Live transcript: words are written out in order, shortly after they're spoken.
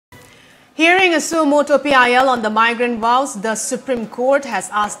Hearing a suo motu PIL on the migrant woes, the Supreme Court has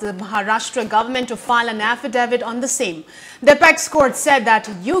asked the Maharashtra government to file an affidavit on the same. The apex court said that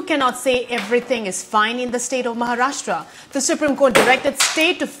you cannot say everything is fine in the state of Maharashtra. The Supreme Court directed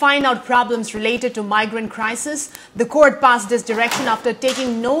state to find out problems related to migrant crisis. The court passed this direction after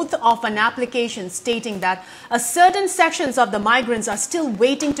taking note of an application stating that a certain sections of the migrants are still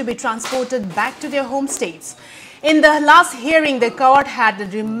waiting to be transported back to their home states. In the last hearing, the court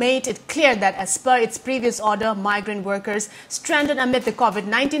had made it clear that as per its previous order, migrant workers stranded amid the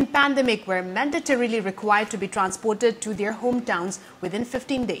COVID-19 pandemic were mandatorily required to be transported to their hometowns within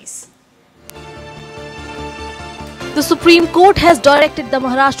 15 days. The Supreme Court has directed the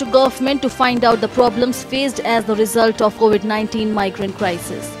Maharashtra government to find out the problems faced as the result of COVID-19 migrant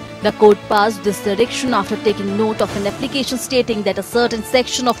crisis. The court passed this direction after taking note of an application stating that a certain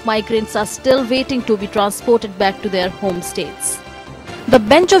section of migrants are still waiting to be transported back to their home states. The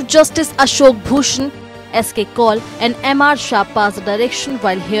bench of Justice Ashok Bhushan, S.K. Kaul and M.R. Shah passed the direction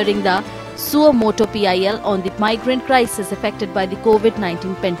while hearing the suo motu PIL on the migrant crisis affected by the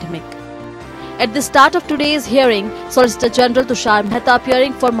COVID-19 pandemic. At the start of today's hearing, Solicitor General Tushar Mehta,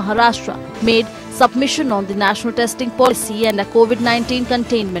 appearing for Maharashtra, made submission on the national testing policy and a COVID-19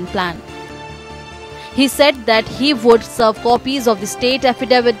 containment plan. He said that he would serve copies of the state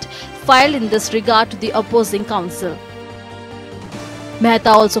affidavit filed in this regard to the opposing counsel. Mehta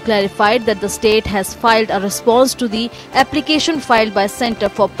also clarified that the state has filed a response to the application filed by Centre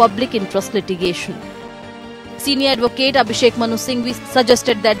for Public Interest Litigation. Senior advocate Abhishek Manu Singhvi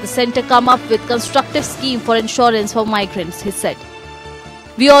suggested that the centre come up with constructive scheme for insurance for migrants, he said.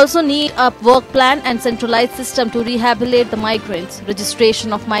 We also need a work plan and centralized system to rehabilitate the migrants.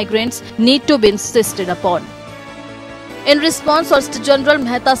 Registration of migrants need to be insisted upon. In response, Solicitor General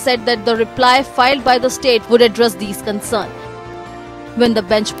Mehta said that the reply filed by the state would address these concerns. When the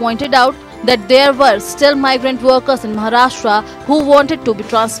bench pointed out that there were still migrant workers in Maharashtra who wanted to be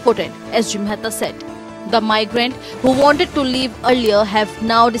transported, S.G. Mehta said, the migrant who wanted to leave earlier have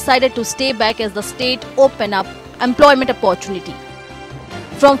now decided to stay back as the state opened up employment opportunity.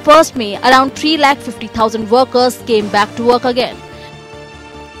 From 1st May, around 3,50,000 workers came back to work again.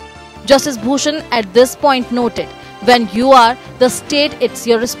 Justice Bhushan at this point noted, when you are the state, it's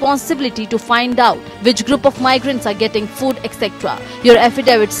your responsibility to find out which group of migrants are getting food, etc. Your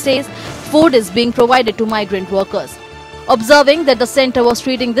affidavit says food is being provided to migrant workers. Observing that the centre was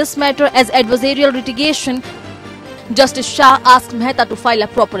treating this matter as adversarial litigation, Justice Shah asked Mehta to file a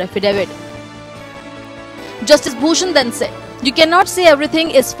proper affidavit. Justice Bhushan then said, you cannot say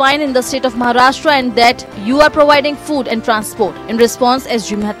everything is fine in the state of Maharashtra and that you are providing food and transport. In response,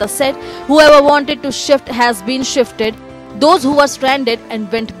 S.G. Mehta said, whoever wanted to shift has been shifted. Those who were stranded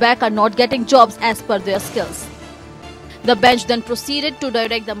and went back are not getting jobs as per their skills. The bench then proceeded to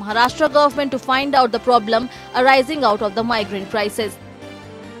direct the Maharashtra government to find out the problem arising out of the migrant crisis.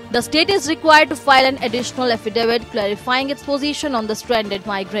 The state is required to file an additional affidavit clarifying its position on the stranded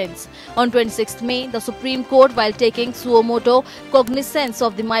migrants. On 26th May, the Supreme Court, while taking suo motu cognizance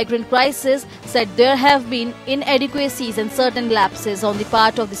of the migrant crisis, said there have been inadequacies and certain lapses on the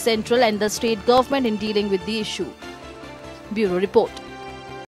part of the central and the state government in dealing with the issue. Bureau Report.